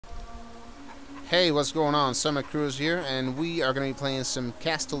Hey, what's going on? Soma Cruz here, and we are going to be playing some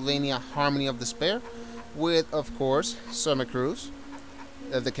Castlevania Harmony of Despair with, of course, Soma Cruz,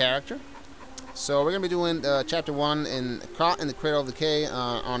 the character. So we're going to be doing Chapter 1 in Caught in the Cradle of Decay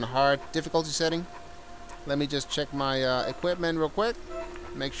on hard difficulty setting. Let me just check my equipment real quick,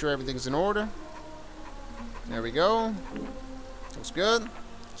 make sure everything's in order. There we go. Looks good.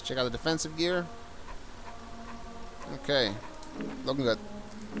 Let's check out the defensive gear. Okay, looking good.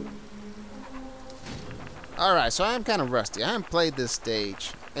 Alright, so I am kind of rusty. I haven't played this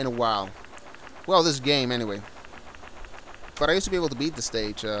stage in a while. Well, this game anyway. But I used to be able to beat the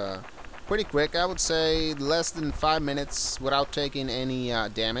stage pretty quick. I would say less than 5 minutes without taking any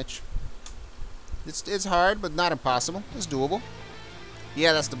damage. It's hard, but not impossible. It's doable.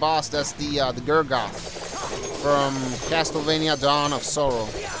 Yeah, that's the boss. That's the Gurgoth from Castlevania Dawn of Sorrow.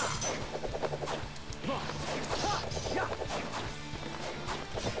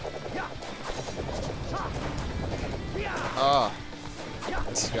 Oh,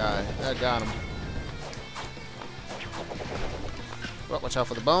 this guy. That got him. Well, watch out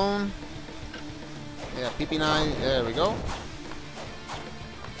for the bone. Yeah, PP9. There we go.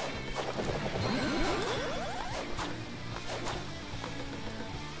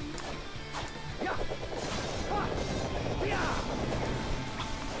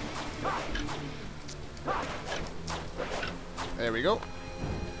 There we go.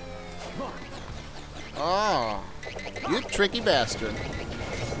 Oh, you tricky bastard.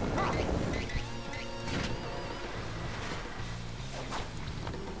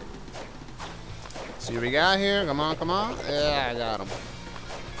 See what we got here? Come on, come on. Yeah, I got him.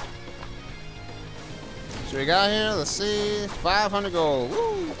 See what we got here? Let's see. 500 gold.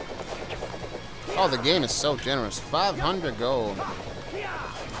 Woo! Oh, the game is so generous. 500 gold.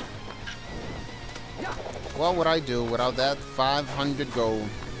 What would I do without that 500 gold?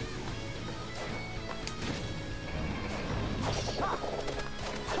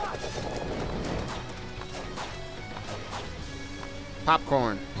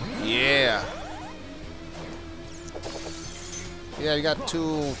 Popcorn. Yeah. Yeah, you got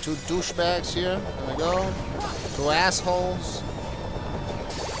two douchebags here. There we go. Two assholes.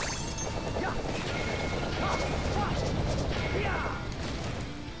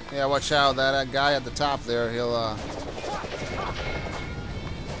 Yeah, watch out. That guy at the top there, he'll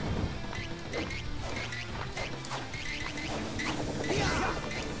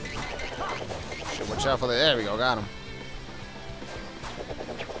shit, watch out for the. There we go, got him.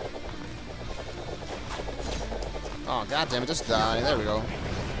 Oh, goddammit, just die. There we go.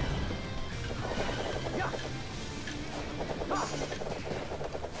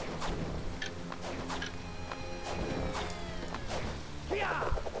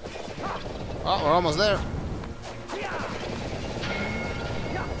 Oh, we're almost there.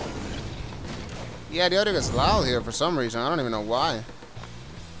 Yeah, the audio gets loud here for some reason. I don't even know why.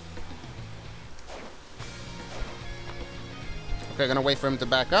 Okay, gonna wait for him to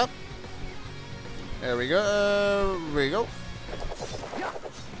back up. There we go. There we go.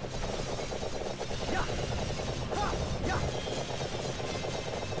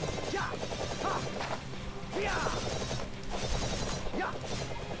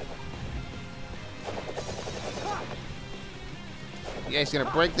 Yeah, he's gonna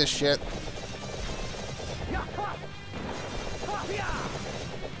break this shit.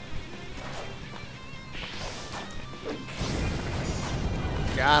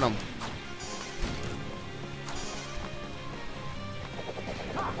 Got him.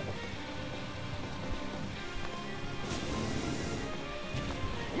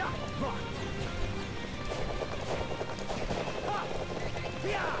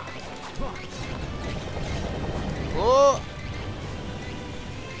 Oh!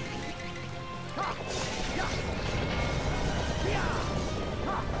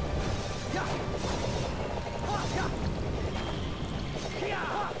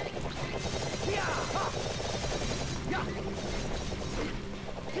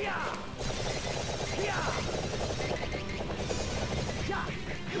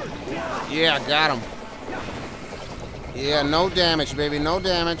 Yeah, I got him. Yeah, no damage, baby. No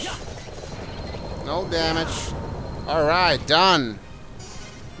damage. No damage. Alright, done.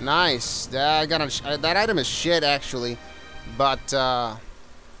 Nice. That item is shit, actually. But,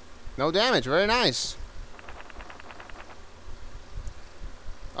 no damage. Very nice.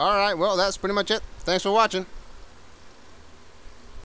 Alright, well, that's pretty much it. Thanks for watching.